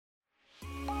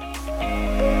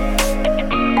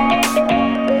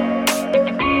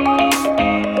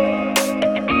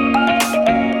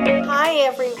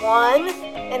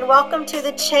welcome to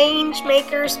the Change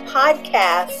Makers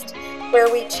podcast,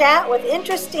 where we chat with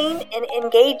interesting and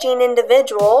engaging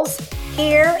individuals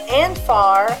here and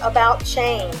far about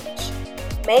change,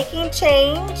 making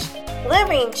change,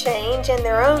 living change in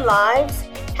their own lives,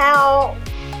 how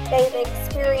they've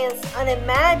experienced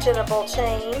unimaginable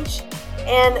change,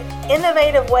 and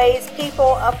innovative ways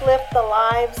people uplift the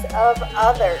lives of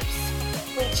others.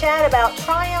 We chat about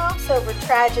triumphs over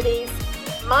tragedies,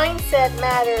 mindset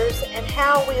matters, and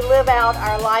how we live out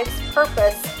our life's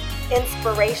purpose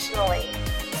inspirationally.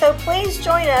 So please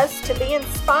join us to be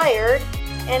inspired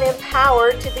and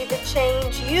empowered to be the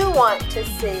change you want to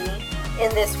see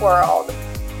in this world.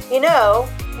 You know,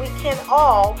 we can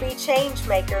all be change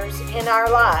makers in our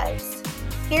lives.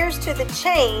 Here's to the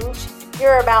change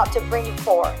you're about to bring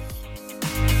forth.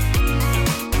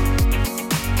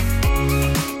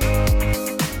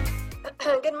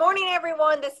 Good morning,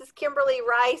 everyone. This is Kimberly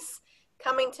Rice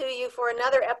coming to you for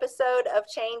another episode of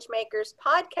Change Makers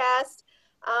podcast.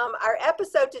 Our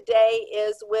episode today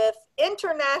is with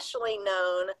internationally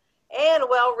known and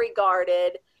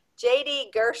well-regarded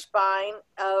J.D. Gershbein,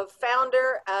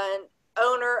 founder and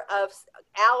owner of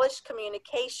Alish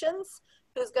Communications,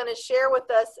 who's going to share with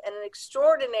us an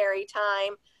extraordinary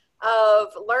time of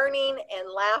learning and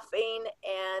laughing,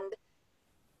 and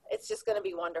it's just going to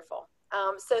be wonderful.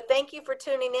 So thank you for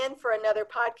tuning in for another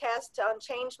podcast on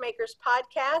Change Makers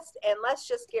podcast, and let's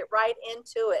just get right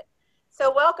into it.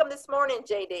 So welcome this morning,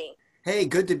 JD. Hey,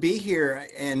 good to be here,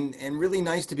 and really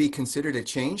nice to be considered a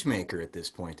change maker at this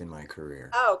point in my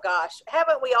career. Oh gosh,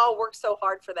 haven't we all worked so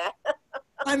hard for that?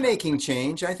 I'm making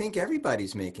change. I think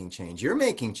everybody's making change. You're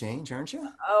making change, aren't you?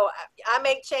 Oh, I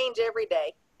make change every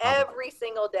day, every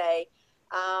single day.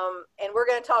 And we're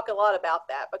going to talk a lot about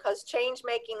that because change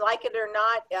making, like it or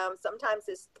not, sometimes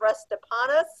is thrust upon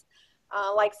us.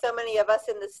 Like so many of us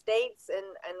in the States and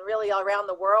really all around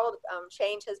the world,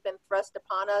 change has been thrust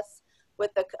upon us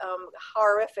with the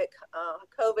horrific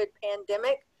COVID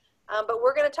pandemic. But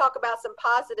we're going to talk about some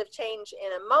positive change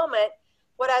in a moment.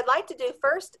 What I'd like to do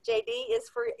first, JD, is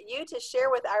for you to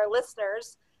share with our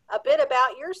listeners a bit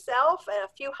about yourself and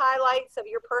a few highlights of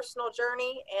your personal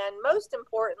journey, and most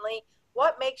importantly,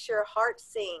 what makes your heart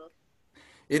sing?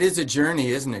 It is a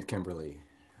journey, isn't it, Kimberly?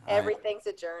 Everything's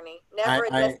a journey, never a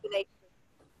destination.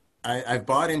 I've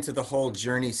bought into the whole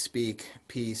journey speak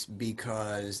piece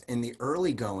because in the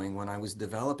early going, when I was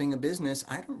developing a business,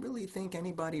 I don't really think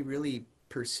anybody really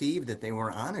perceived that they were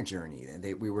on a journey.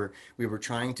 We were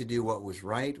trying to do what was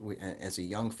right. As a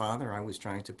young father, I was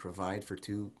trying to provide for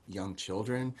two young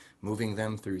children, moving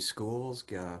them through schools,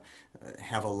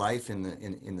 have a life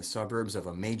in the suburbs of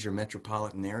a major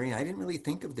metropolitan area. I didn't really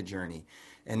think of the journey.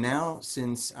 And now,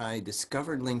 since I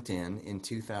discovered LinkedIn in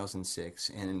 2006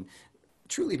 and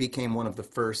truly became one of the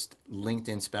first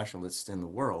LinkedIn specialists in the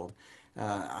world,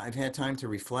 I've had time to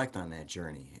reflect on that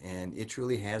journey, and it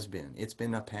truly has been. It's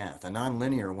been a path, a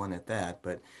non-linear one at that,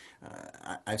 but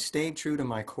I've stayed true to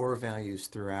my core values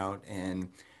throughout, and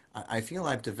I feel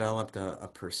I've developed a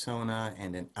persona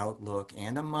and an outlook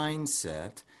and a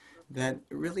mindset that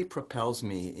really propels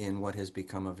me in what has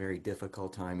become a very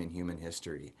difficult time in human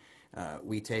history.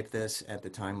 We tape this at the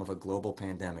time of a global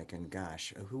pandemic, and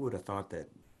gosh, who would have thought that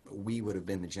we would have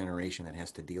been the generation that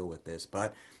has to deal with this?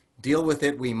 But deal with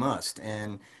it we must,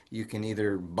 and you can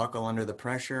either buckle under the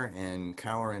pressure and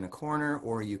cower in a corner,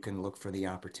 or you can look for the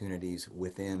opportunities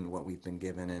within what we've been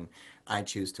given, and I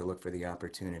choose to look for the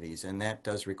opportunities, and that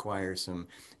does require some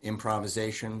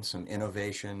improvisation, some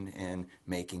innovation, and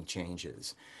making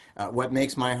changes. What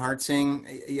makes my heart sing?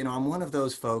 I'm one of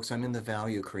those folks. I'm in the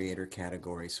value creator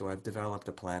category, so I've developed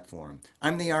a platform.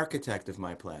 I'm the architect of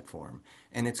my platform,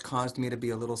 and it's caused me to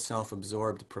be a little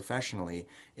self-absorbed professionally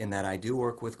in that I do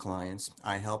work with clients.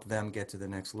 I help them get to the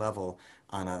next level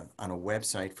on a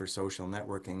website for social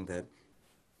networking that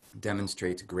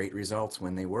demonstrates great results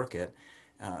when they work it.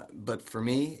 But for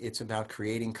me, it's about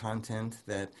creating content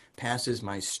that passes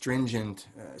my stringent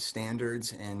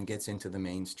standards and gets into the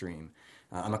mainstream.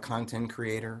 I'm a content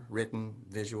creator, written,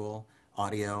 visual,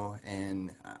 audio,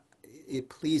 and it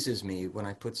pleases me when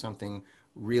I put something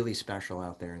really special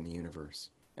out there in the universe.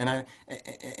 And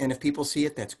if people see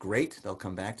it, that's great. They'll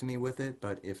come back to me with it.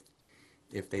 But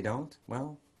if they don't,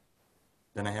 well,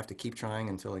 then I have to keep trying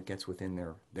until it gets within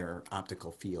their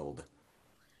optical field.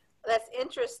 That's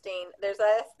interesting. There's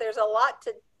a lot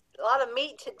of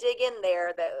meat to dig in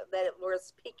there that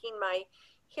was piquing my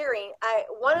hearing.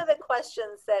 One of the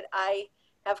questions that I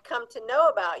have come to know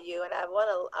about you, and I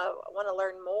want to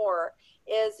learn more,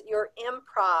 is your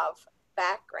improv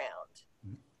background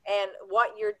and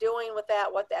what you're doing with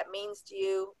that, what that means to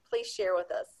you. Please share with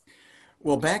us.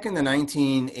 Well, back in the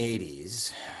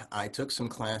 1980s, I took some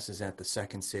classes at the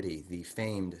Second City, the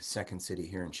famed Second City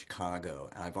here in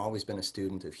Chicago. I've always been a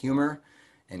student of humor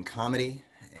and comedy,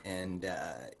 and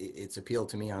it's appealed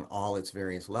to me on all its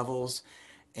various levels.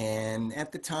 And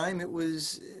at the time, it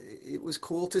was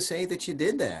cool to say that you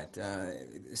did that.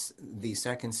 The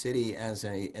Second City, as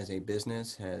a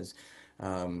business,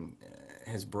 um,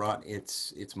 has brought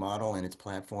its model and its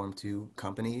platform to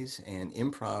companies, and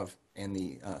improv and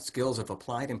the skills of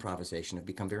applied improvisation have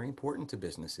become very important to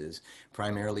businesses,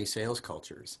 primarily sales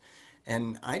cultures.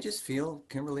 And I just feel,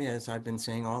 Kimberly, as I've been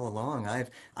saying all along,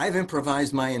 I've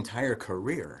improvised my entire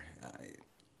career,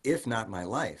 if not my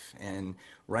life. And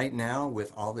right now,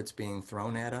 with all that's being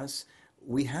thrown at us,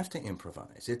 we have to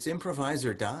improvise. It's improvise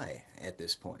or die at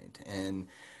this point. And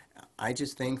I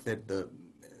just think that the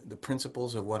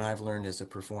principles of what I've learned as a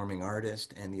performing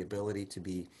artist and the ability to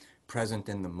be present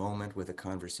in the moment with a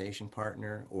conversation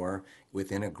partner or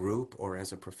within a group or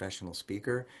as a professional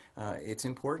speaker, it's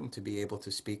important to be able to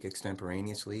speak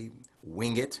extemporaneously,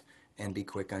 wing it, and be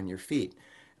quick on your feet.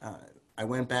 Uh, I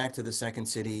went back to the Second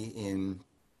City in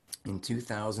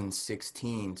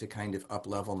 2016 to kind of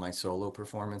up-level my solo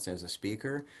performance as a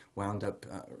speaker. Wound up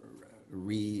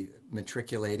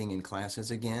re-matriculating in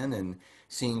classes again and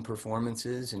seeing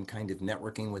performances and kind of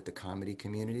networking with the comedy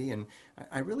community. And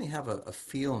I really have a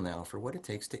feel now for what it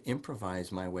takes to improvise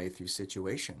my way through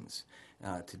situations,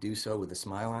 to do so with a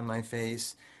smile on my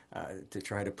face, to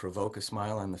try to provoke a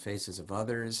smile on the faces of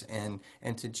others, and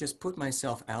to just put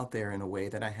myself out there in a way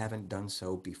that I haven't done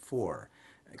so before,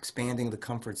 expanding the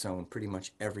comfort zone pretty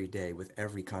much every day with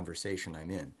every conversation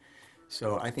I'm in.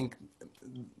 So I think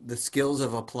the skills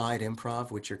of applied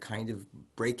improv, which are kind of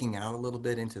breaking out a little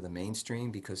bit into the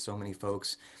mainstream because so many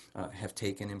folks have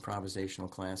taken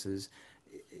improvisational classes,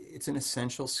 it's an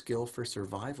essential skill for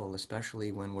survival,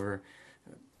 especially when we're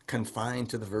confined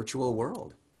to the virtual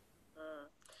world. Mm.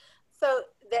 So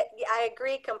that I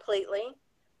agree completely.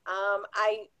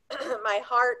 I my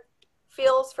heart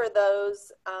feels for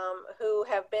those who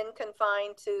have been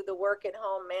confined to the work at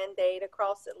home mandate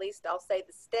across, at least I'll say,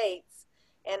 the states,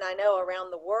 and I know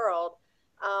around the world.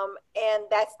 And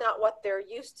that's not what they're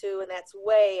used to, and that's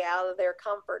way out of their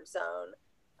comfort zone.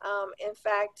 In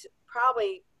fact,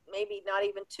 probably maybe not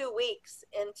even 2 weeks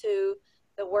into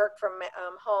the work from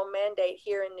home mandate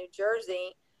here in New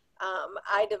Jersey,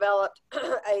 I developed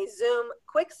a Zoom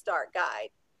quick start guide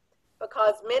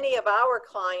because many of our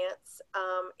clients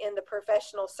in the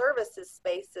professional services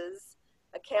spaces,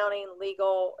 accounting,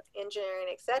 legal, engineering,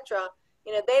 etc.,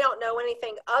 they don't know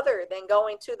anything other than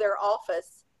going to their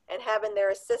office and having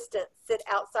their assistant sit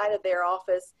outside of their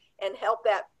office and help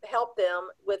them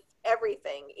with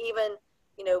everything, even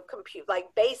compute like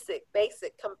basic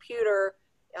computer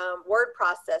word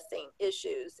processing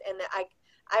issues. And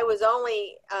I was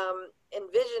only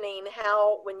envisioning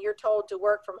how, when you're told to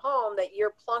work from home, that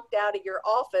you're plunked out of your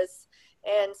office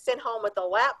and sent home with a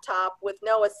laptop with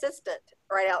no assistant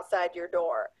right outside your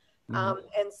door. Mm-hmm.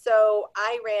 And so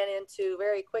I ran into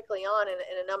very quickly on in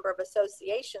a number of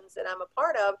associations that I'm a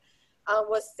part of,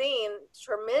 was seeing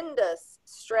tremendous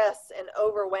stress and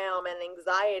overwhelm and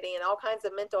anxiety and all kinds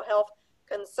of mental health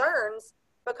concerns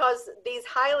because these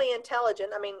highly intelligent,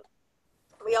 I mean,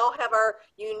 we all have our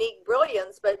unique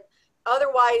brilliance, but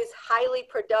otherwise highly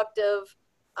productive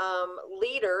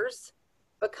leaders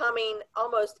becoming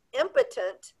almost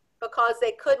impotent because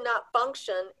they could not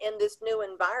function in this new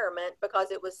environment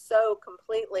because it was so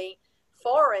completely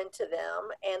foreign to them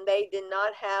and they did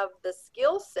not have the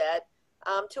skill set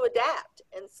to adapt.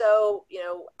 And so,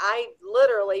 I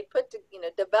literally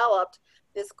developed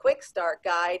this quick start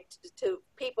guide to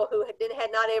people who had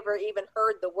not ever even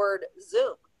heard the word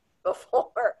Zoom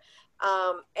before,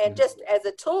 and just as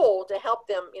a tool to help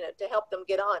them,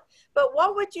 get on. But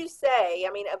what would you say?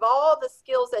 I mean, of all the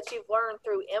skills that you've learned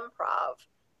through improv,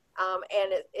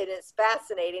 and it is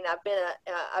fascinating. I've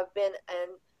been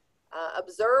an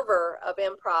observer of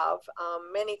improv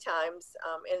many times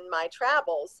in my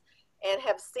travels, and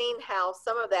have seen how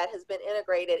some of that has been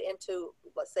integrated into,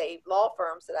 let's say, law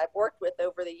firms that I've worked with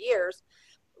over the years.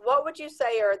 What would you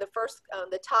say are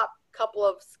the top couple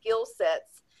of skill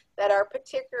sets that are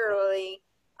particularly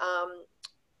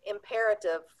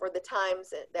imperative for the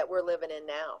times that we're living in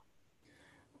now?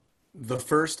 The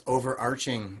first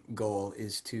overarching goal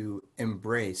is to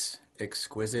embrace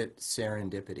exquisite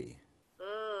serendipity.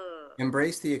 Mm,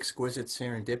 Embrace the exquisite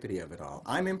serendipity of it all.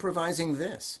 I'm improvising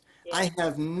this. yeah, I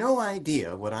have no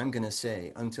idea what I'm going to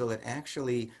say until it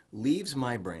actually leaves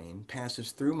my brain,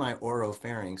 passes through my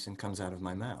oropharynx, and comes out of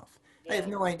my mouth. I have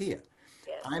yeah, no idea.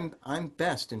 yeah. I'm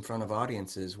best in front of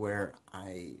audiences where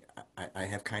I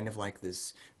have kind of like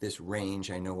this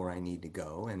range. I know where I need to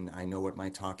go, and I know what my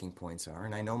talking points are,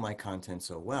 and I know my content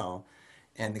so well.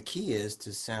 And the key is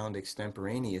to sound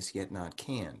extemporaneous yet not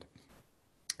canned.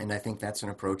 And I think that's an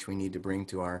approach we need to bring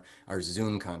to our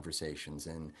Zoom conversations.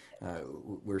 And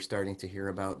we're starting to hear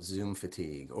about Zoom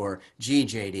fatigue or, gee,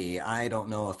 JD, I don't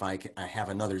know if I have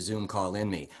another Zoom call in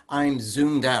me. I'm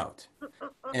zoomed out.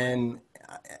 And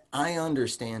I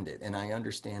understand it, and I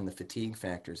understand the fatigue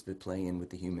factors that play in with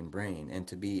the human brain. And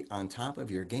to be on top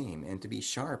of your game and to be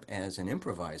sharp as an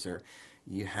improviser,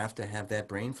 you have to have that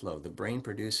brain flow. The brain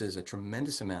produces a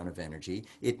tremendous amount of energy.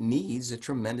 It needs a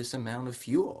tremendous amount of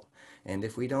fuel. And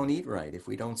if we don't eat right, if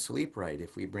we don't sleep right,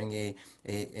 if we bring a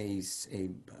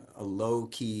low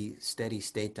key, steady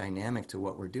state dynamic to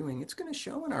what we're doing, it's going to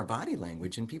show in our body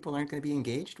language, and people aren't going to be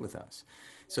engaged with us.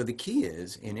 So the key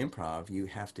is in improv, you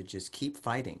have to just keep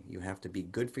fighting. You have to be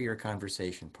good for your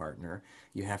conversation partner.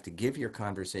 You have to give your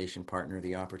conversation partner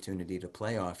the opportunity to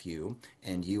play off you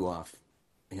and you off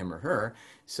him or her.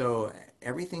 So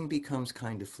everything becomes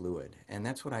kind of fluid. And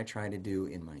that's what I try to do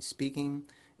in my speaking,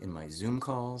 in my Zoom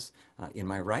calls, in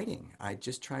my writing. I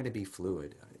just try to be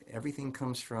fluid. Everything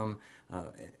comes from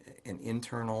an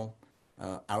internal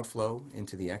outflow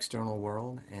into the external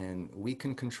world, and we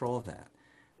can control that.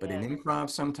 But in Yes.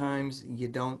 improv, sometimes you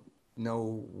don't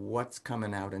know what's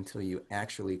coming out until you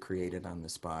actually create it on the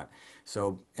spot.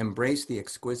 So embrace the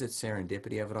exquisite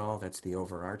serendipity of it all. That's the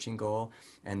overarching goal.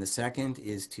 And the second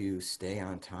is to stay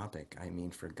on topic. I mean,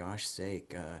 for gosh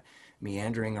sake,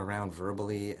 meandering around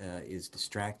verbally is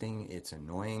distracting. It's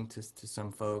annoying to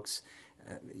some folks.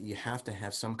 You have to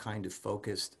have some kind of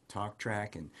focused talk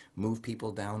track and move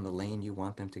people down the lane you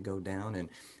want them to go down. And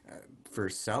for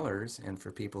sellers and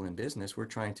for people in business, we're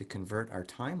trying to convert our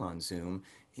time on Zoom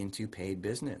into paid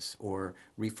business or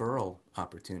referral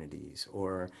opportunities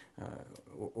or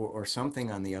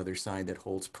something on the other side that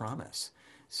holds promise.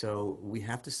 So we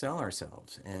have to sell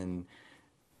ourselves, and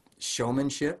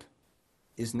showmanship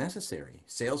is necessary.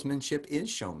 Salesmanship is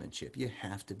showmanship. You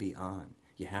have to be on.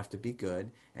 You have to be good,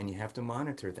 and you have to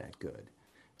monitor that good.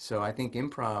 So I think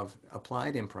improv,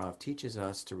 applied improv, teaches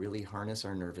us to really harness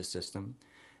our nervous system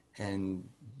and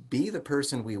be the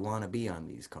person we want to be on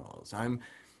these calls.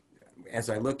 As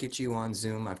I look at you on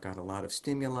Zoom, I've got a lot of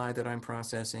stimuli that I'm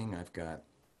processing. I've got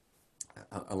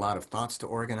a lot of thoughts to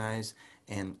organize,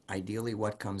 and ideally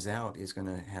what comes out is going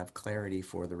to have clarity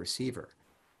for the receiver.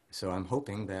 So I'm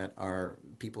hoping that our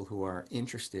people who are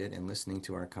interested in listening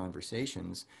to our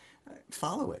conversations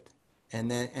follow it, and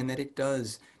that it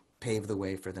does pave the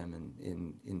way for them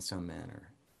in some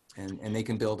manner, and they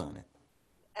can build on it.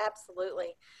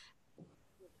 Absolutely.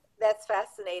 That's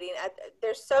fascinating.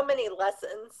 There's so many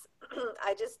lessons.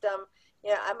 I just,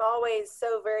 I'm always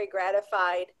so very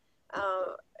gratified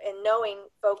in knowing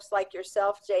folks like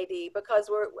yourself, JD, because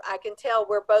I can tell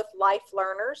we're both life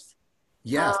learners.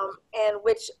 Yes. And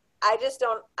which I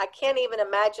can't even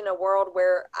imagine a world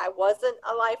where I wasn't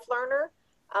a life learner,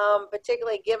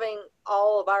 particularly given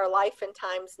all of our life and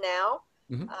times now.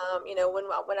 Mm-hmm.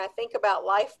 When I think about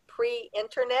life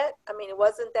pre-internet, I mean,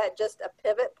 wasn't that just a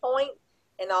pivot point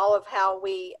in all of how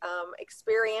we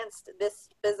experienced this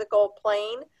physical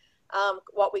plane,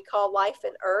 what we call life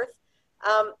and earth?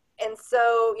 And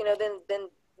so, then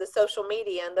the social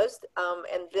media and those,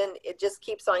 and then it just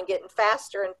keeps on getting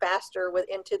faster and faster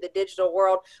into the digital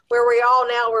world, where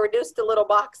we're reduced to little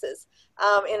boxes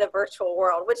in a virtual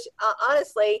world, which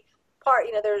honestly,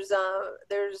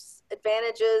 there's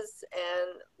advantages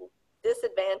and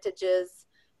disadvantages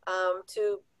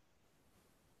to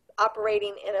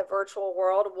operating in a virtual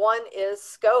world. One is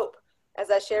scope.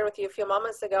 As I shared with you a few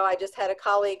moments ago, I just had a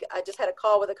call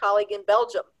with a colleague in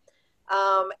Belgium.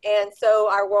 And so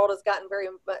our world has gotten very,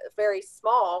 very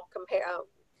small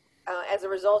as a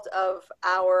result of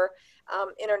our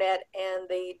internet and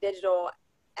the digital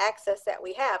access that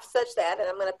we have, such that, and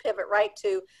I'm going to pivot right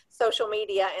to social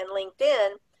media and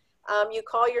LinkedIn, you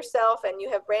call yourself and you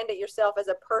have branded yourself as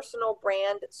a personal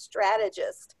brand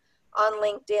strategist on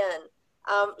LinkedIn.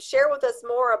 Share with us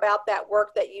more about that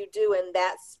work that you do in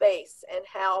that space, and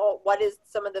what is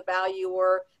some of the value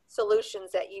or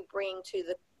solutions that you bring to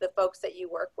the folks that you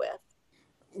work with.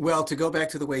 Well, to go back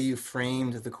to the way you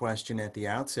framed the question at the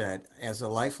outset, as a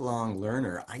lifelong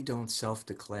learner, I don't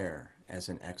self-declare as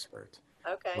an expert.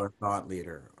 Okay. Or a thought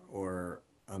leader or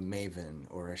a maven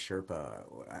or a Sherpa.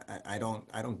 I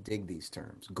don't dig these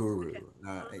terms. Guru.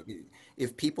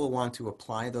 If people want to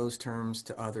apply those terms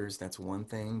to others, that's one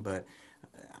thing, but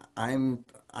I am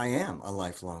a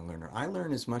lifelong learner. I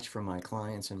learn as much from my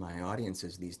clients and my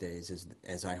audiences these days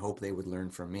as I hope they would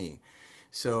learn from me.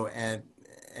 So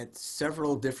at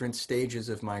several different stages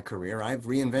of my career, I've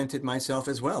reinvented myself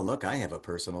as well. Look, I have a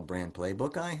personal brand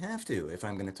playbook. I have to if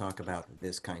I'm going to talk about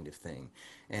this kind of thing.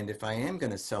 And if I am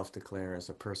going to self-declare as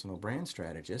a personal brand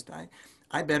strategist,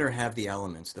 I better have the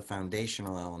elements, the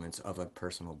foundational elements of a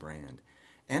personal brand.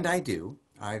 And I do.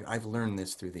 I've learned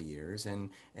this through the years,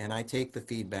 and I take the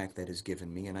feedback that is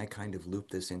given me, and I kind of loop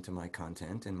this into my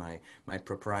content and my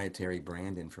proprietary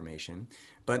brand information.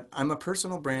 But I'm a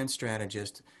personal brand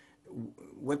strategist.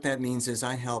 What that means is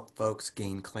I help folks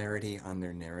gain clarity on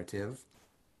their narrative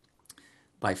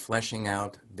by fleshing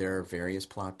out their various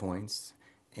plot points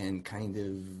and kind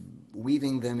of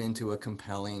weaving them into a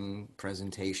compelling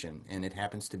presentation. And it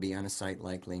happens to be on a site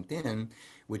like LinkedIn,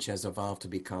 which has evolved to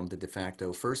become the de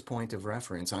facto first point of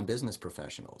reference on business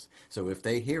professionals. So if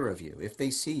they hear of you, if they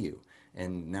see you,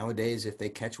 and nowadays if they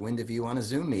catch wind of you on a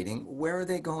Zoom meeting, where are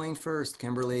they going first,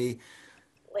 Kimberly?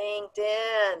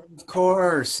 LinkedIn. Of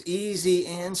course, easy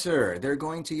answer. They're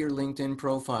going to your LinkedIn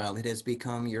profile. It has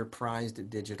become your prized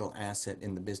digital asset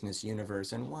in the business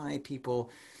universe. And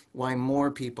why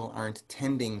more people aren't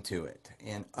tending to it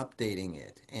and updating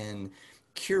it and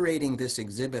curating this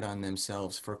exhibit on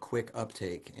themselves for quick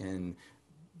uptake and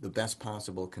the best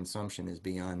possible consumption is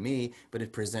beyond me, but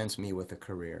it presents me with a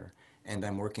career. And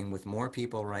I'm working with more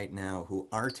people right now who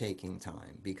are taking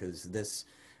time because this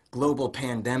global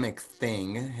pandemic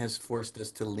thing has forced us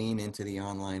to lean into the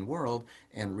online world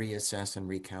and reassess and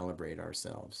recalibrate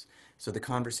ourselves. So the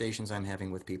conversations I'm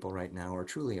having with people right now are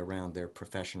truly around their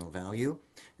professional value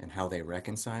and how they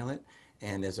reconcile it.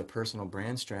 And as a personal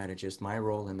brand strategist, my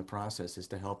role in the process is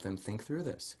to help them think through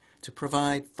this, to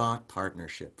provide thought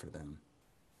partnership for them.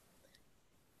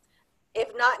 If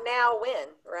not now, when,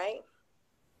 right?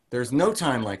 There's no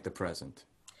time like the present.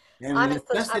 And Honestly,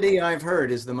 necessity, I've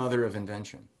heard, is the mother of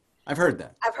invention. I've heard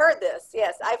that. I've heard this.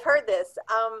 Yes, I've heard this.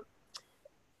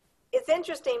 It's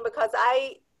interesting because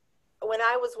when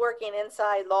I was working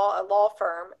inside a law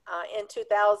firm in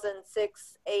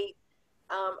 2006, 8,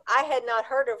 I had not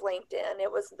heard of LinkedIn.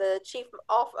 It was the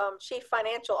chief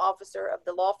financial officer of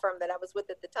the law firm that I was with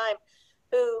at the time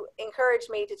who encouraged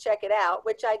me to check it out,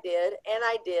 which I did, and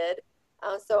I did.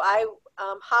 So I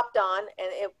hopped on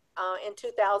in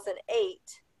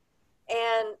 2008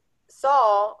 and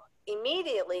saw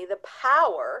immediately the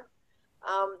power,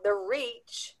 the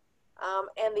reach,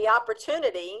 and the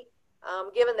opportunity,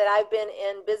 given that I've been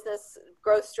in business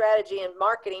growth strategy and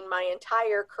marketing my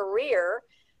entire career.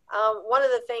 One of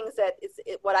the things that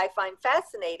what I find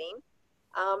fascinating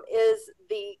is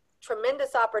the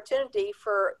tremendous opportunity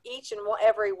for each and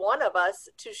every one of us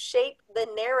to shape the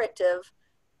narrative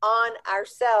on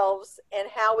ourselves and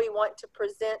how we want to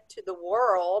present to the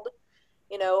world,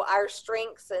 our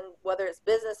strengths, and whether it's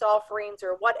business offerings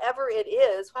or whatever it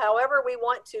is, however we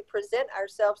want to present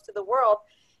ourselves to the world,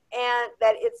 and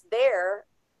that it's there.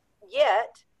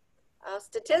 Yet,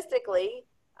 statistically,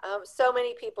 so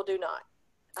many people do not.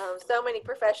 So many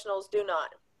professionals do not.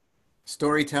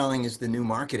 Storytelling is the new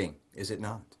marketing, is it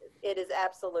not? It is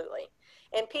absolutely.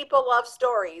 And people love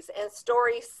stories, and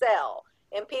stories sell,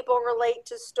 and people relate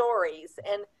to stories.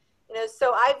 And,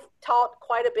 so I've taught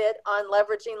quite a bit on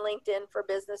leveraging LinkedIn for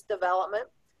business development.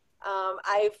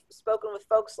 I've spoken with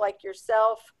folks like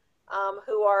yourself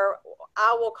who are,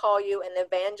 I will call you an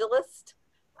evangelist,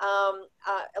 a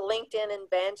LinkedIn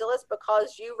evangelist,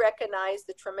 because you recognize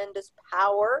the tremendous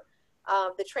power,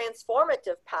 the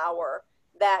transformative power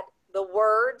that the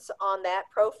words on that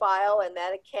profile and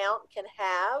that account can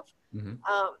have. Mm-hmm.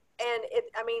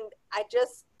 I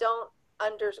just don't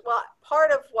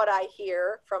part of what I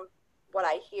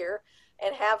hear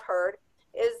and have heard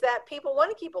is that people want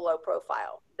to keep a low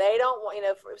profile. They don't want,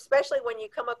 especially when you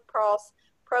come across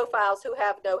profiles who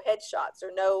have no headshots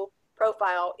or no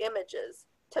profile images.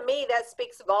 To me, that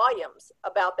speaks volumes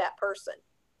about that person,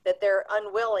 that they're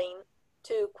unwilling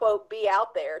to, quote, be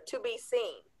out there, to be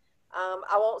seen.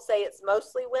 I won't say it's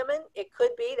mostly women. It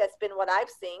could be. That's been what I've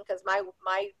seen, because my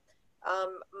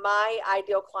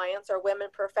ideal clients are women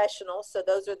professionals. So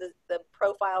those are the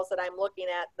profiles that I'm looking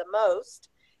at the most,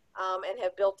 and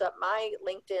have built up my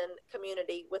LinkedIn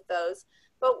community with those.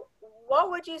 But what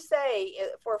would you say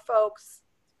for folks,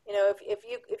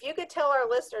 if you could tell our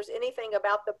listeners anything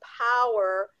about the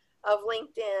power of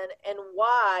LinkedIn and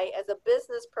why, as a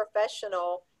business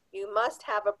professional, you must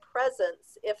have a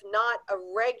presence, if not a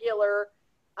regular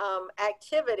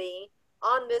activity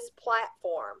on this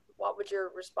platform, what would your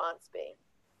response be?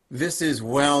 This is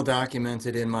well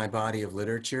documented in my body of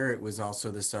literature. It was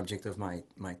also the subject of my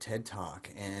TED Talk.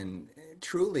 And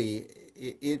truly,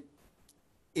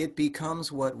 it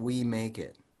becomes what we make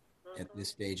it. at this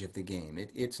stage of the game.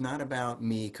 It's not about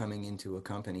me coming into a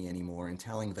company anymore and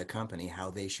telling the company how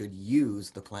they should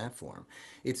use the platform.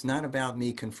 It's not about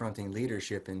me confronting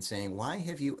leadership and saying, why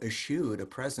have you eschewed a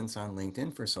presence on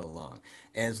LinkedIn for so long?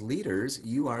 As leaders,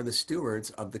 you are the stewards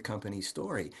of the company's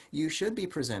story. You should be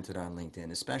presented on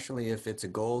LinkedIn, especially if it's a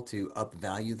goal to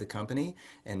upvalue the company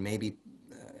and maybe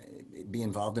be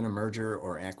involved in a merger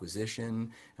or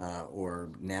acquisition or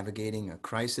navigating a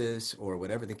crisis or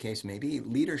whatever the case may be.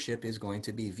 Leadership is going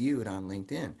to be viewed on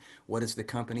LinkedIn. What is the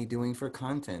company doing for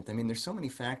content? I mean, there's so many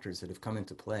factors that have come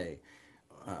into play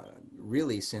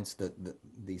really since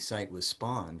the site was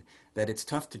spawned that it's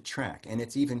tough to track, and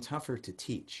it's even tougher to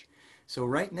teach. So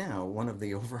right now, one of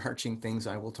the overarching things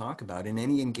I will talk about in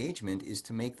any engagement is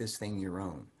to make this thing your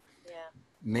own. Yeah.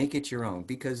 Make it your own,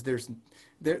 because there's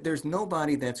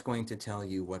nobody that's going to tell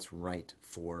you what's right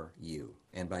for you.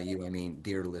 And by you, I mean,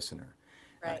 dear listener.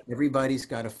 Right. Everybody's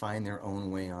got to find their own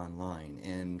way online.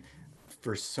 And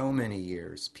for so many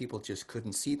years, people just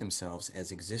couldn't see themselves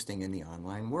as existing in the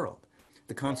online world.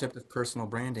 The concept of personal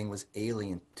branding was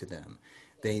alien to them.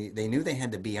 They knew they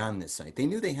had to be on this site. They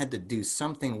knew they had to do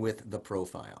something with the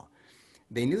profile.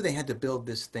 They knew they had to build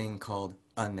this thing called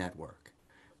a network.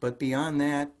 But beyond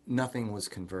that, nothing was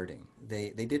converting. They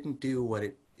didn't do what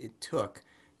it took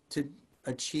to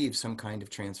achieve some kind of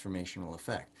transformational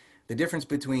effect. The difference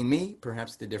between me,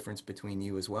 perhaps the difference between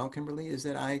you as well, Kimberly, is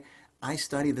that I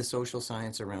study the social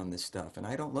science around this stuff, and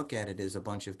I don't look at it as a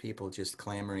bunch of people just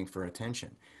clamoring for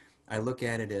attention. I look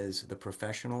at it as the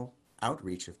professional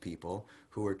outreach of people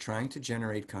who are trying to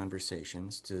generate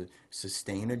conversations, to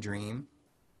sustain a dream,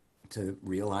 to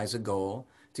realize a goal,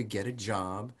 to get a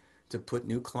job, to put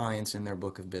new clients in their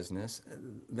book of business.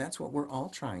 That's what we're all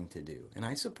trying to do, and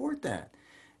I support that.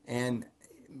 And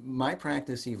my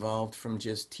practice evolved from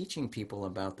just teaching people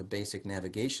about the basic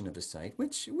navigation of a site,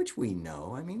 which we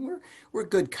know. I mean, we're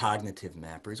good cognitive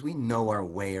mappers. We know our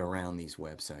way around these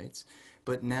websites.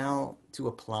 But now to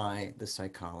apply the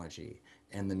psychology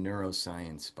and the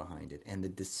neuroscience behind it and the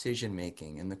decision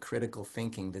making and the critical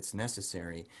thinking that's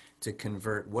necessary to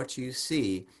convert what you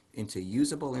see into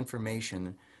usable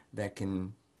information that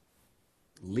can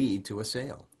lead to a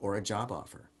sale or a job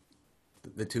offer.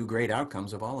 The two great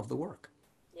outcomes of all of the work.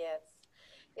 Yes.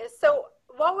 Yes. So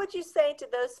what would you say to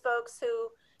those folks who,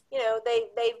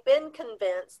 they've been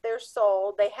convinced, they're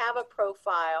sold, they have a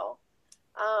profile,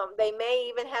 they may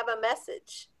even have a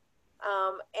message,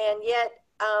 and yet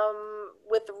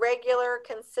with regular,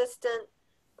 consistent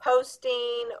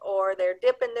posting, or they're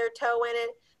dipping their toe in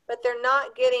it, but they're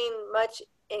not getting much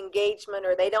engagement,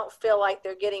 or they don't feel like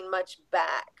they're getting much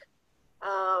back.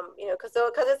 Because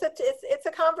it's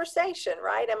a conversation,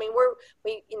 right? I mean,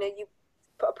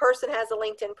 a person has a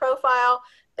LinkedIn profile,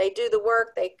 they do the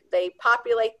work, they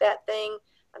populate that thing,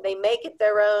 they make it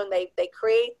their own, they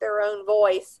create their own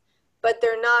voice, but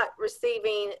they're not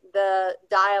receiving the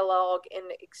dialogue and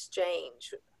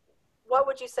exchange. What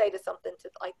would you say to something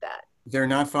like that? They're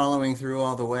not following through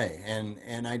all the way.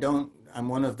 And I'm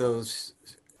one of those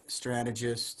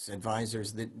strategists,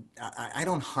 advisors that I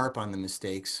don't harp on the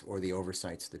mistakes or the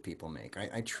oversights that people make.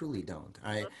 I truly don't.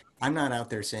 I'm not out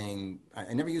there saying,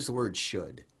 I never use the word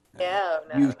should.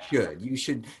 You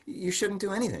should. You shouldn't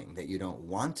do anything that you don't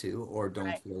want to or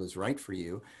don't feel is right for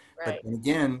you. But then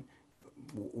again,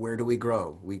 where do we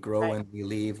grow? We grow when we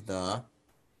leave the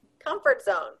comfort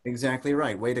zone. Exactly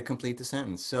right. Way to complete the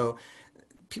sentence. So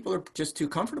people are just too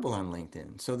comfortable on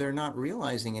LinkedIn. So they're not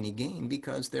realizing any gain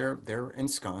because they're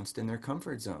ensconced in their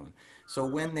comfort zone. So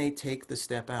when they take the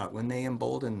step out, when they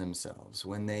embolden themselves,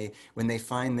 when they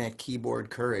find that keyboard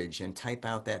courage and type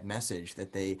out that message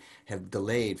that they have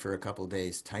delayed for a couple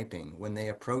days typing, when they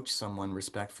approach someone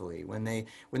respectfully, when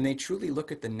they truly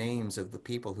look at the names of the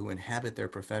people who inhabit their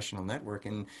professional network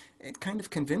and kind of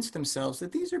convince themselves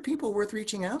that these are people worth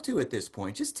reaching out to at this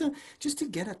point, just to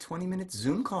get a 20-minute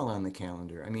Zoom call on the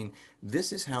calendar. I mean,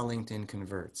 this is how LinkedIn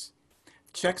converts.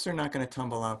 Checks are not going to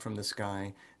tumble out from the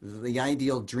sky. The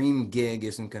ideal dream gig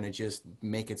isn't going to just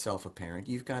make itself apparent.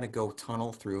 You've got to go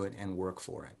tunnel through it and work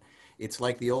for it. It's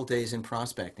like the old days in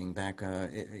prospecting back, for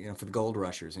the gold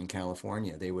rushers in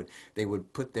California. They would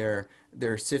put their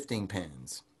sifting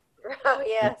pens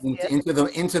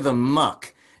into the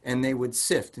muck, and they would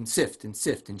sift and sift and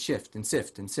sift and shift and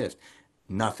sift and sift.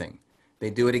 Nothing. They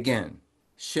do it again.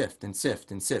 Shift and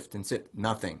sift and sift and sift.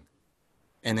 Nothing.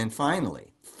 And then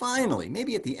finally,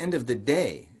 maybe at the end of the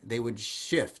day, they would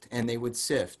shift and they would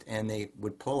sift and they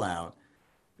would pull out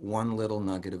one little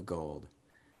nugget of gold.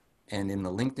 And in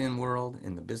the LinkedIn world,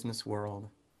 in the business world,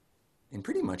 in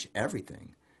pretty much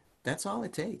everything, That's all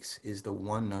it takes is the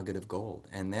one nugget of gold.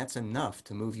 And that's enough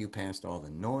to move you past all the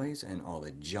noise and all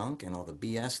the junk and all the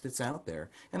BS that's out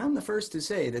there. And I'm the first to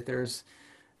say that there's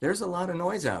a lot of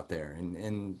noise out there,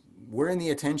 and we're in the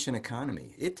attention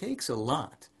economy. It takes a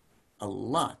lot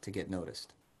to get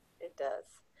noticed. It does.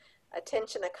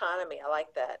 Attention economy. I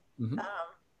like that. Hmm.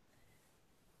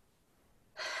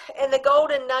 And the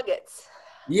golden nuggets.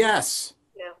 Yes.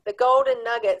 The golden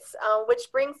nuggets,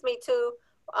 which brings me to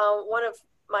one of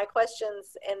my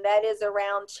questions, and that is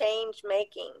around change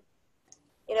making.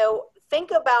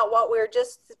 Think about what we're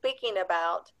just speaking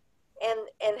about,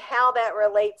 and how that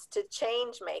relates to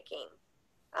change making.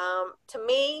 To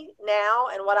me now,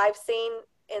 and what I've seen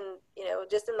in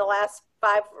just in the last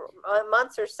 5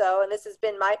 months or so, and this has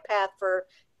been my path for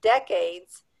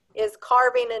decades, is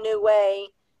carving a new way,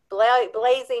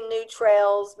 blazing new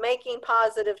trails, making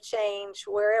positive change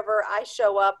wherever I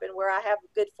show up and where I have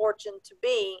good fortune to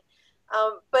be.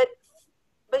 But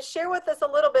share with us a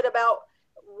little bit about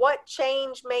what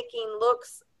change making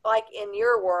looks like in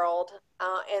your world,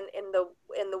 and in the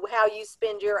how you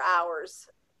spend your hours.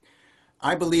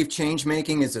 I believe change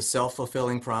making is a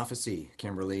self-fulfilling prophecy,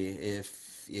 Kimberly.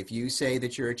 If you say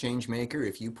that you're a change maker,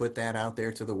 if you put that out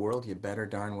there to the world, you better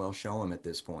darn well show them at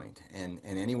this point. And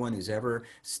anyone who's ever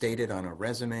stated on a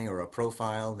resume or a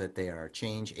profile that they are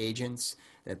change agents,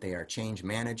 that they are change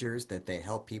managers, that they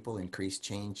help people increase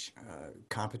change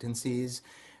competencies,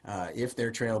 if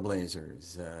they're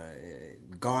trailblazers,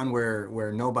 gone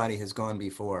where nobody has gone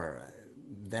before,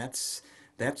 that's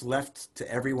that's left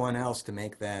to everyone else to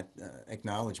make that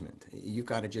acknowledgement. You've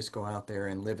got to just go out there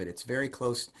and live it. It's very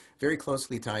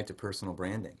closely tied to personal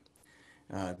branding.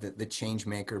 The change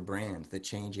maker brand, the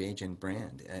change agent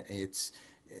brand.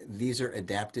 These are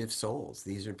adaptive souls.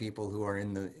 These are people who are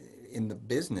in the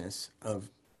business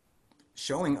of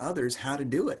showing others how to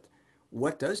do it.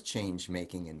 What does change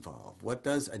making involve? What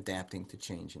does adapting to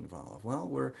change involve?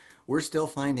 Well, we're still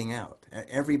finding out.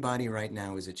 Everybody right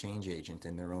now is a change agent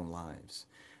in their own lives.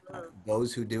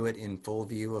 Those who do it in full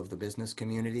view of the business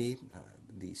community,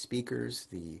 the speakers,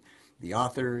 the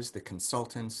authors, the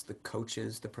consultants, the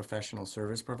coaches, the professional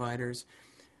service providers,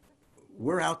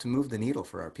 we're out to move the needle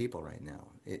for our people right now.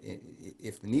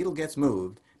 If the needle gets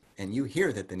moved and you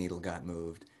hear that the needle got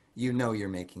moved, you know you're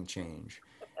making change.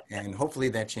 And hopefully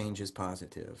that change is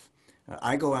positive.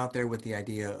 I go out there with the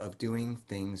idea of doing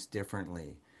things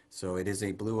differently. So it is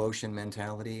a blue ocean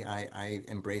mentality. I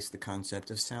embrace the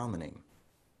concept of salmoning.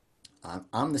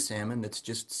 I'm the salmon that's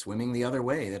just swimming the other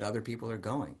way that other people are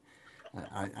going.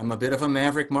 I'm a bit of a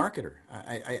maverick marketer.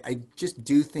 I just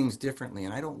do things differently,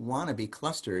 and I don't want to be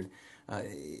clustered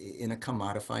in a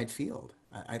commodified field.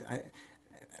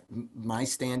 My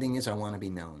standing is I want to be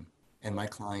known, and my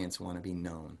clients want to be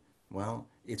known. Well,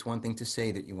 it's one thing to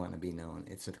say that you want to be known.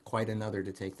 It's quite another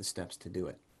to take the steps to do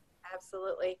it.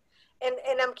 Absolutely.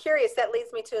 And I'm curious, that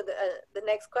leads me to the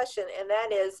next question, and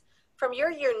that is, from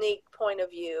your unique point of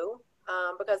view,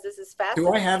 because this is Do I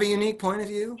fascinating. have a unique point of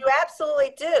view? You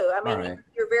absolutely do. I All mean, right.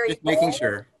 you're very Just making bold.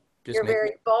 sure. Just You're making.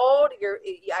 very bold.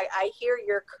 I hear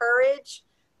your courage,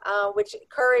 which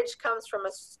courage comes from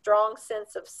a strong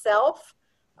sense of self.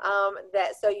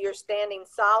 That so you're standing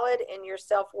solid in your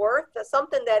self-worth. That's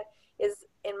something that is,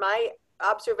 in my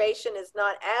observation, is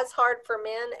not as hard for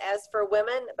men as for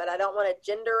women. But I don't want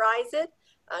to genderize it,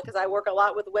 because I work a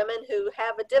lot with women who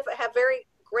have very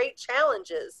great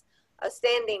challenges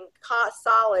standing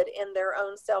solid in their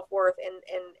own self-worth, and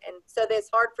so it's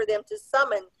hard for them to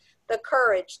summon the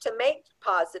courage to make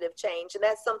positive change. And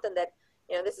that's something that,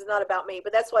 this is not about me,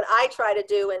 but that's what I try to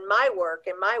do in my work,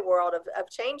 in my world of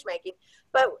change making.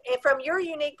 But from your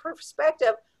unique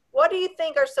perspective, what do you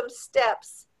think are some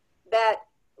steps that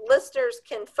listeners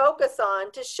can focus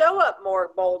on to show up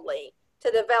more boldly, to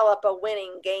develop a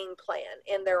winning game plan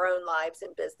in their own lives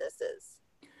and businesses?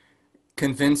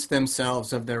 Convince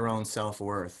themselves of their own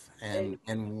self-worth. And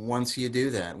once you do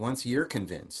that, once you're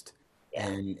convinced, Yeah.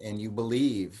 and you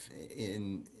believe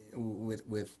in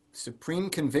with supreme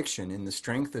conviction in the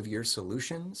strength of your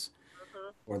solutions, Mm-hmm.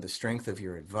 or the strength of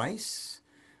your advice,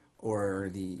 or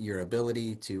your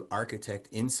ability to architect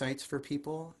insights for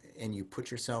people, and you put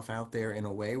yourself out there in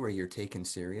a way where you're taken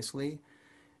seriously,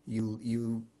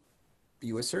 you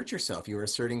you assert yourself. You're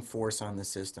asserting force on the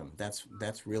system.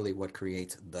 That's really what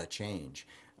creates the change.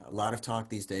 A lot of talk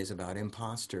these days about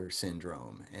imposter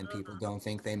syndrome, and people Mm-hmm. don't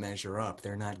think they measure up.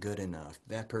 They're not good enough.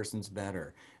 That person's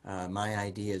better. My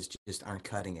ideas just aren't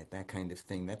cutting it. That kind of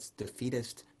thing. That's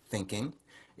defeatist thinking.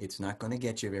 It's not going to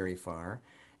get you very far.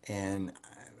 And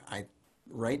I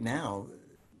right now,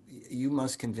 you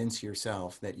must convince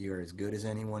yourself that you're as good as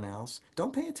anyone else.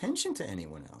 Don't pay attention to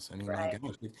anyone else. I mean, my Right.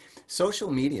 gosh, social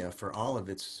media, for all of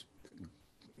its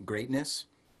greatness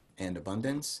and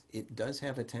abundance, it does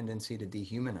have a tendency to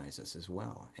dehumanize us as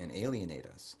well and alienate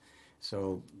us.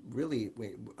 So really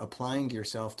applying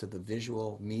yourself to the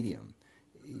visual medium,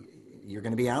 you're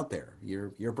going to be out there.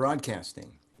 You're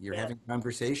broadcasting. You're Yeah. having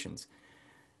conversations.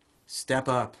 Step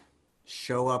up,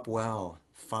 show up well,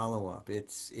 follow up.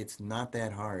 It's not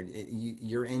that hard.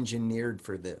 You're engineered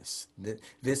for this.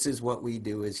 This is what we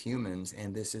do as humans,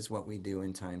 and this is what we do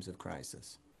in times of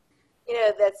crisis.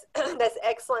 That's that's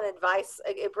excellent advice.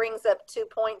 It brings up 2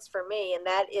 points for me, and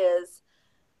that is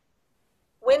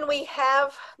when we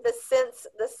have the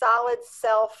solid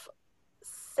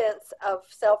sense of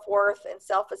self-worth and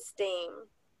self-esteem,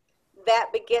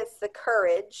 that begets the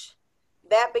courage,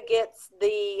 that begets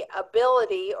the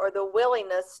ability or the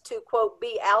willingness to, quote,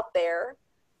 be out there,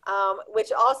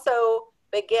 which also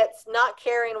begets not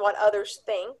caring what others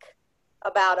think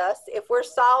about us. If we're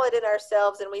solid in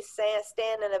ourselves and we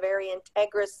stand in a very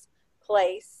integrous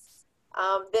place,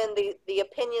 then the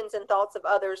opinions and thoughts of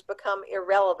others become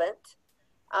irrelevant.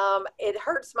 It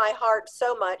hurts my heart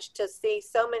so much to see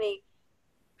so many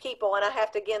people, and I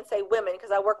have to again say women because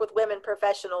I work with women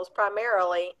professionals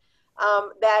primarily,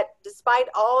 that despite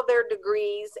all of their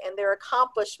degrees and their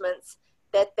accomplishments,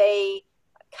 that they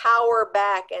cower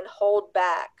back and hold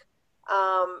back.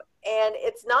 And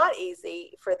it's not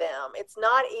easy for them. It's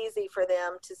not easy for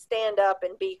them to stand up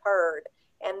and be heard.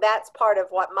 And that's part of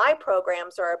what my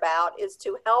programs are about, is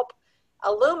to help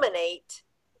illuminate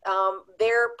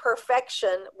their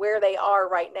perfection where they are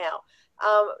right now.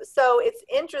 So it's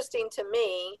interesting to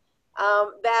me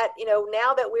that,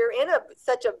 now that we're in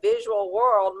such a visual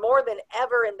world, more than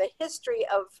ever in the history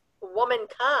of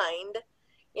womankind,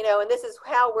 and this is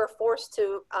how we're forced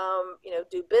to,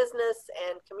 do business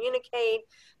and communicate,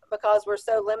 because we're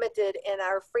so limited in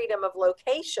our freedom of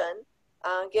location,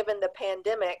 given the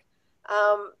pandemic.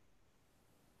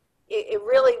 It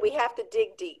really, we have to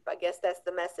dig deep. I guess that's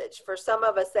the message. For some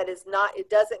of us, it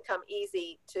doesn't come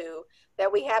easy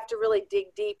that we have to really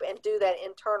dig deep and do that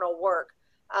internal work.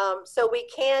 So we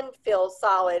can feel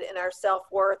solid in our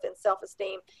self-worth and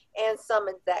self-esteem and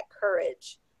summon that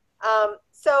courage.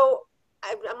 So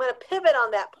I'm going to pivot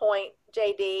on that point,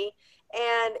 JD.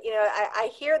 And, I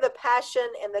hear the passion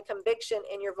and the conviction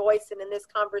in your voice and in this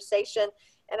conversation,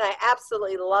 and I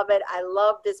absolutely love it. I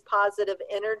love this positive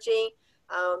energy.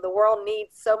 The world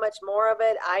needs so much more of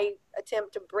it. I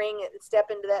attempt to bring it and step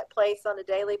into that place on a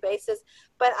daily basis.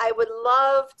 But I would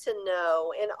love to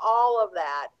know, in all of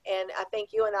that, and I think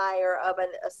you and I are of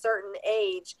a certain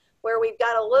age where we've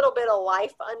got a little bit of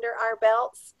life under our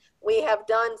belts. We have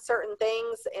done certain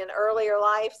things in earlier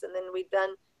lives, and then we've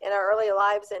done in our earlier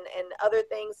lives and other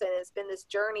things. And it's been this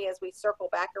journey as we circle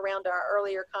back around to our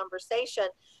earlier conversation.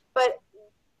 But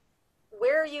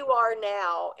where you are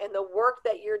now and the work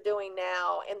that you're doing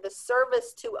now and the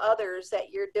service to others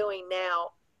that you're doing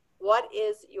now, what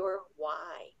is your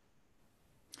why?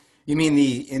 You mean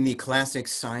in the classic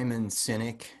Simon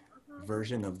Sinek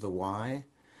version of the why?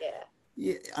 Yeah.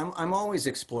 Yeah, I'm always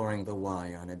exploring the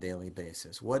why on a daily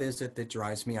basis. What is it that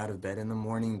drives me out of bed in the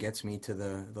morning, gets me to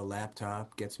the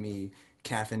laptop, gets me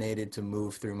caffeinated to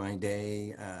move through my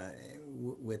day,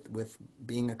 with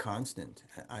being a constant.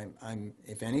 I'm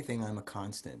if anything, I'm a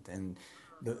constant, and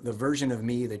the version of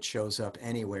me that shows up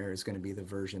anywhere is going to be the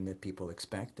version that people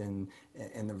expect, and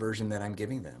the version that I'm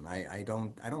giving them. I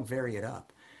don't vary it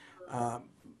up.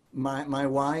 My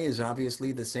why is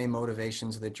obviously the same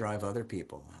motivations that drive other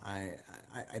people. I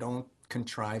don't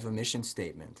contrive a mission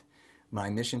statement. My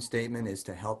mission statement is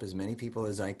to help as many people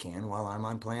as I can while I'm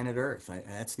on planet Earth.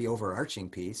 That's the overarching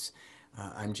piece.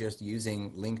 I'm just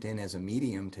using LinkedIn as a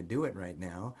medium to do it right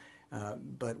now.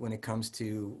 But when it comes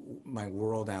to my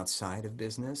world outside of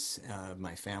business,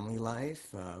 my family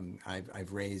life,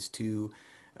 I've raised two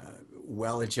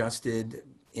well-adjusted,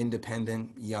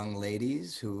 independent young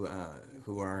ladies who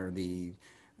are the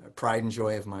pride and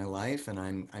joy of my life, and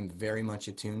I'm very much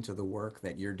attuned to the work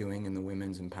that you're doing in the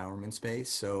women's empowerment space.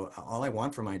 So all I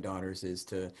want for my daughters is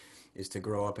to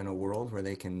grow up in a world where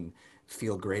they can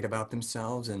feel great about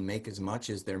themselves and make as much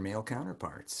as their male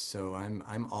counterparts. So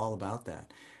I'm all about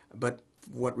that. But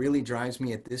what really drives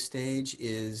me at this stage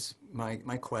is my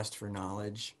quest for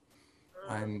knowledge.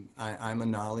 I'm a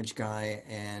knowledge guy,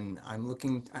 and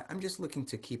I'm just looking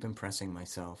to keep impressing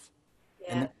myself.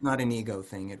 And Yeah. that's not an ego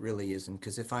thing. It really isn't.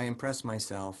 Because if I impress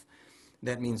myself,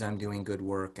 that means I'm doing good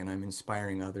work and I'm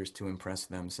inspiring others to impress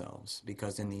themselves.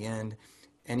 Because in the end,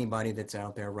 anybody that's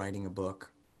out there writing a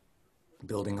book,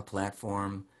 building a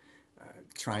platform,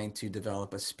 trying to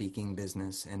develop a speaking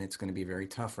business, and it's going to be very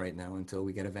tough right now until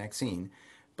we get a vaccine.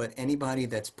 But anybody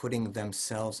that's putting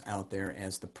themselves out there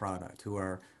as the product, who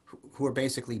are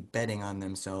basically betting on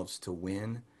themselves to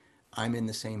win, I'm in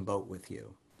the same boat with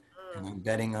you. And I'm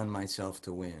betting on myself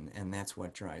to win, and that's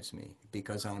what drives me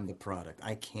because I'm the product.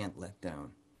 I can't let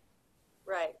down.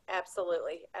 Right.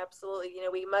 Absolutely. Absolutely.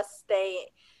 We must stay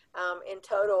in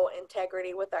total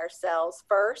integrity with ourselves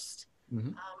first.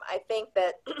 Hmm. I think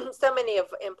that so many of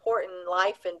important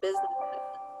life and business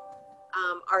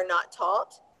are not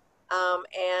taught.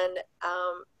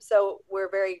 So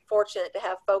we're very fortunate to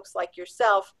have folks like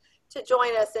yourself to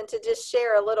join us and to just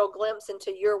share a little glimpse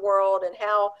into your world and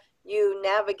how you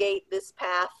navigate this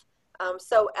path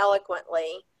so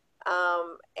eloquently,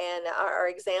 and are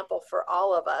example for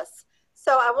all of us.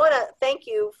 So I want to thank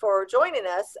you for joining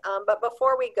us. But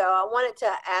before we go, I wanted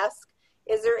to ask,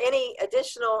 is there any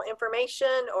additional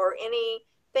information or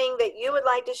anything that you would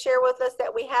like to share with us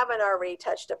that we haven't already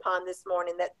touched upon this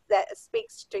morning that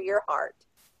speaks to your heart?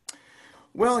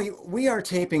 Well, we are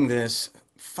taping this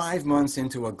 5 months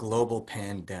into a global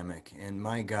pandemic, and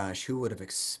my gosh, who would have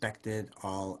expected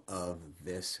all of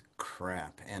this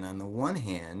crap? And on the one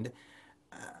hand,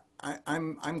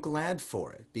 I'm glad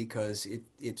for it because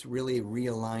it's really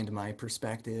realigned my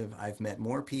perspective. I've met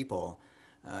more people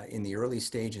in the early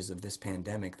stages of this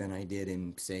pandemic than I did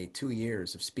in, say, 2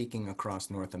 years of speaking across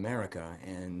North America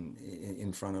and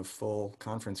in front of full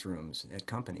conference rooms at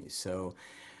companies. So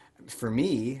for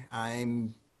me,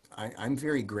 I'm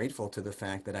very grateful to the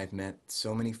fact that I've met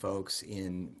so many folks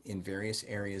in various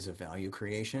areas of value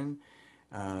creation.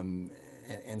 Um,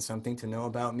 and something to know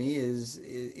about me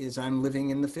is I'm living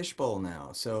in the fishbowl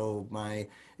now. So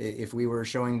if we were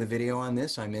showing the video on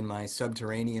this, I'm in my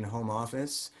subterranean home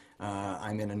office.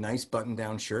 I'm in a nice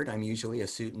button-down shirt. I'm usually a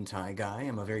suit and tie guy.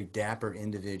 I'm a very dapper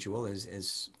individual,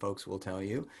 as folks will tell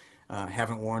you.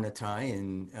 Haven't worn a tie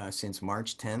since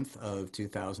March 10th of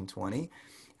 2020.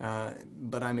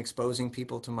 But I'm exposing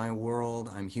people to my world.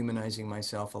 I'm humanizing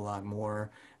myself a lot more.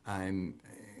 I'm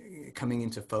coming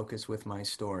into focus with my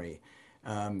story.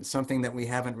 Something that we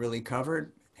haven't really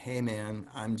covered. Hey man,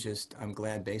 I'm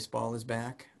glad baseball is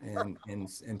back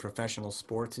and professional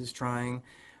sports is trying.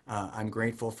 I'm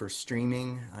grateful for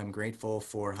streaming. I'm grateful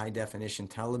for high definition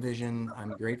television.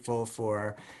 I'm grateful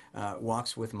for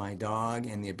walks with my dog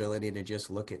and the ability to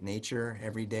just look at nature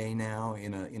every day now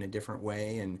in a different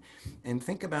way and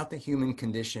think about the human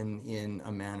condition in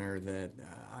a manner that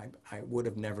I would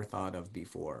have never thought of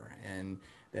before, and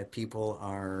that people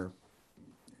are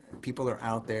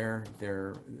out there.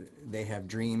 They have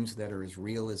dreams that are as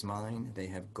real as mine. They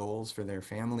have goals for their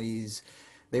families.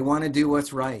 They want to do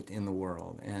what's right in the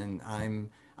world, and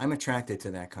I'm attracted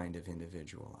to that kind of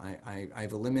individual.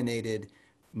 I've eliminated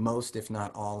most, if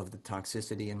not all, of the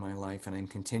toxicity in my life, and I'm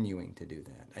continuing to do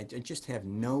that. I just have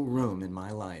no room in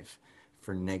my life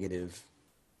for negative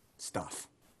stuff.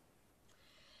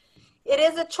 It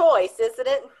is a choice, isn't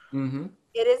it? Mm-hmm.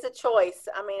 It is a choice.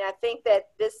 I mean, I think that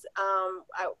this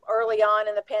early on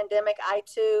in the pandemic, I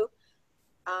too,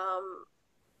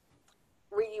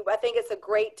 I think it's a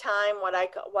great time. What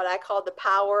I call the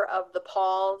power of the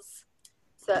pause.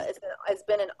 So it's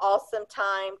been an awesome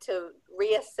time to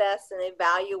reassess and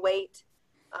evaluate.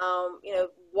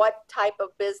 What type of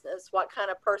business, what kind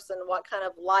of person, what kind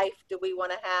of life do we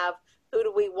want to have? Who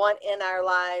do we want in our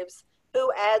lives?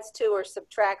 Who adds to or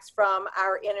subtracts from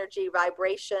our energy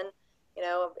vibration?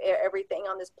 Everything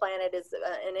on this planet is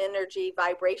an energy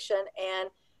vibration, and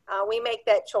we make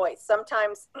that choice.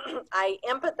 Sometimes I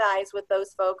empathize with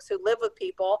those folks who live with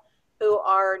people who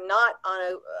are not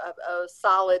on a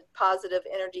solid positive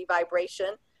energy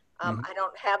vibration. Mm-hmm. I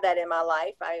don't have that in my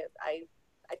life. I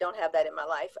don't have that in my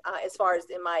life as far as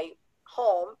in my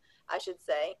home, I should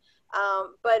say.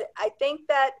 But I think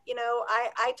that,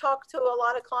 I talk to a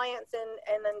lot of clients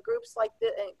and in groups like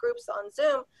this, and groups on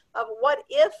Zoom, of what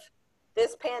if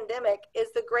this pandemic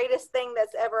is the greatest thing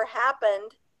that's ever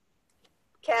happened,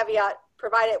 caveat,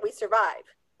 provided we survive.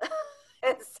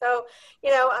 And so,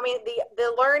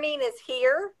 the learning is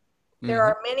here. There Mm-hmm.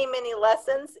 are many, many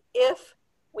lessons if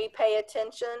we pay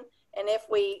attention and if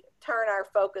we turn our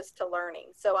focus to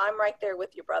learning. So I'm right there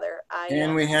with you, brother.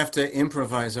 And we have to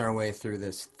improvise our way through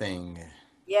this thing.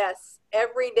 Yes,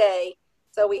 every day.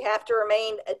 So we have to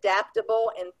remain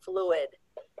adaptable and fluid.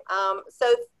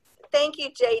 So thank you,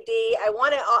 JD. I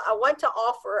want to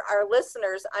offer our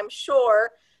listeners, I'm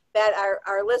sure that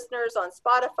our listeners on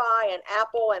Spotify and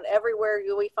Apple and everywhere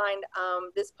we find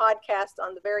this podcast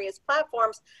on the various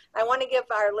platforms, I want to give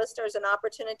our listeners an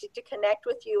opportunity to connect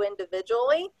with you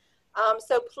individually.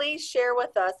 So please share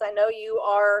with us. I know you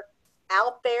are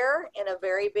out there in a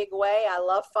very big way. I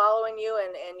love following you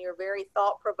and your very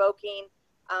thought-provoking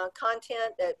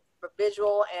content, that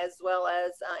visual as well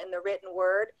as in the written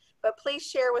word. But please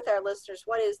share with our listeners,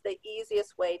 what is the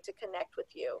easiest way to connect with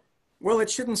you? Well, it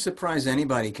shouldn't surprise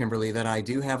anybody, Kimberly, that I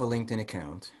do have a LinkedIn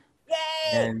account. Yay!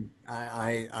 And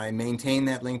I maintain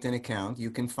that LinkedIn account.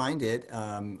 You can find it,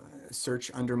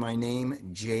 search under my name,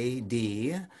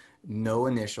 JD, no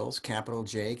initials, capital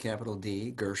J, capital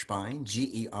D, Gershbein,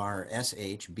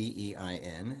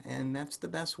 Gershbein, and that's the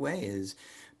best way, is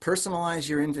personalize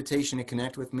your invitation to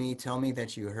connect with me. Tell me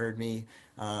that you heard me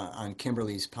on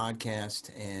Kimberly's podcast,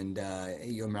 and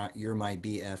you're my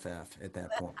BFF at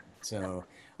that point. So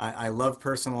I love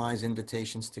personalized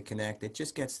invitations to connect. It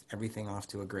just gets everything off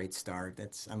to a great start.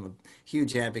 I'm a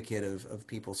huge advocate of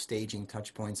people staging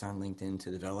touch points on LinkedIn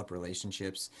to develop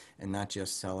relationships and not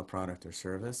just sell a product or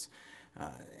service.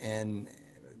 And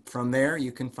from there,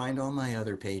 you can find all my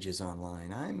other pages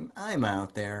online. I'm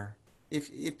out there.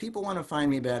 If people want to find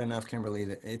me bad enough, Kimberly,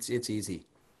 it's easy.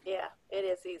 Yeah, it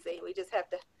is easy. We just have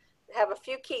to have a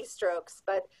few keystrokes.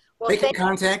 But well, they can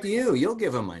contact you. You'll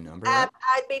give them my number. Right?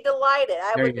 I'd be delighted.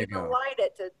 I there would be go.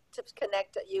 delighted to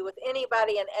connect you with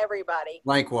anybody and everybody.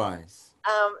 Likewise.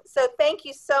 So thank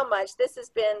you so much. This has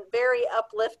been very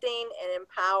uplifting and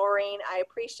empowering. I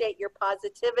appreciate your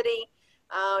positivity,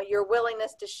 your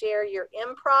willingness to share your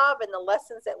improv and the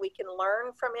lessons that we can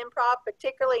learn from improv,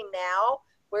 particularly now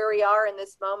where we are in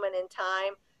this moment in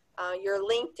time. Your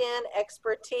LinkedIn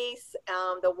expertise,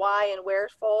 the why and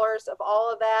wherefores of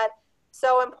all of that,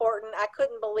 so important. I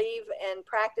couldn't believe and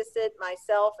practice it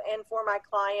myself and for my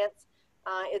clients.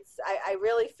 I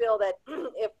really feel that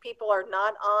if people are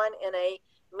not on in a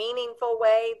meaningful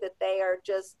way, that they are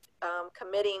just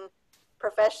committing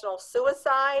professional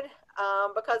suicide,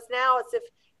 because now it's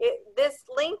this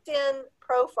LinkedIn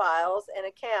profiles and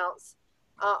accounts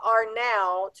are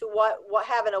now to what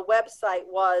having a website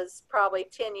was probably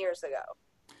 10 years ago.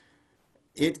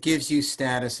 It gives you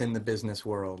status in the business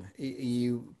world.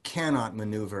 You cannot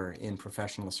maneuver in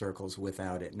professional circles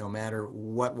without it, no matter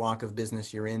what walk of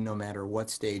business you're in, no matter what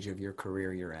stage of your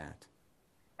career you're at.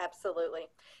 Absolutely.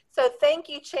 So thank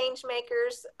you,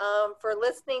 Changemakers, for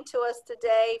listening to us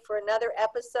today for another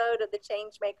episode of the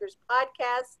Changemakers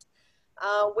podcast,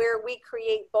 where we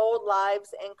create bold lives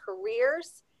and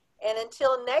careers. And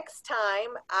until next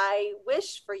time, I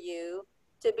wish for you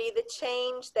to be the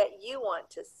change that you want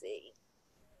to see.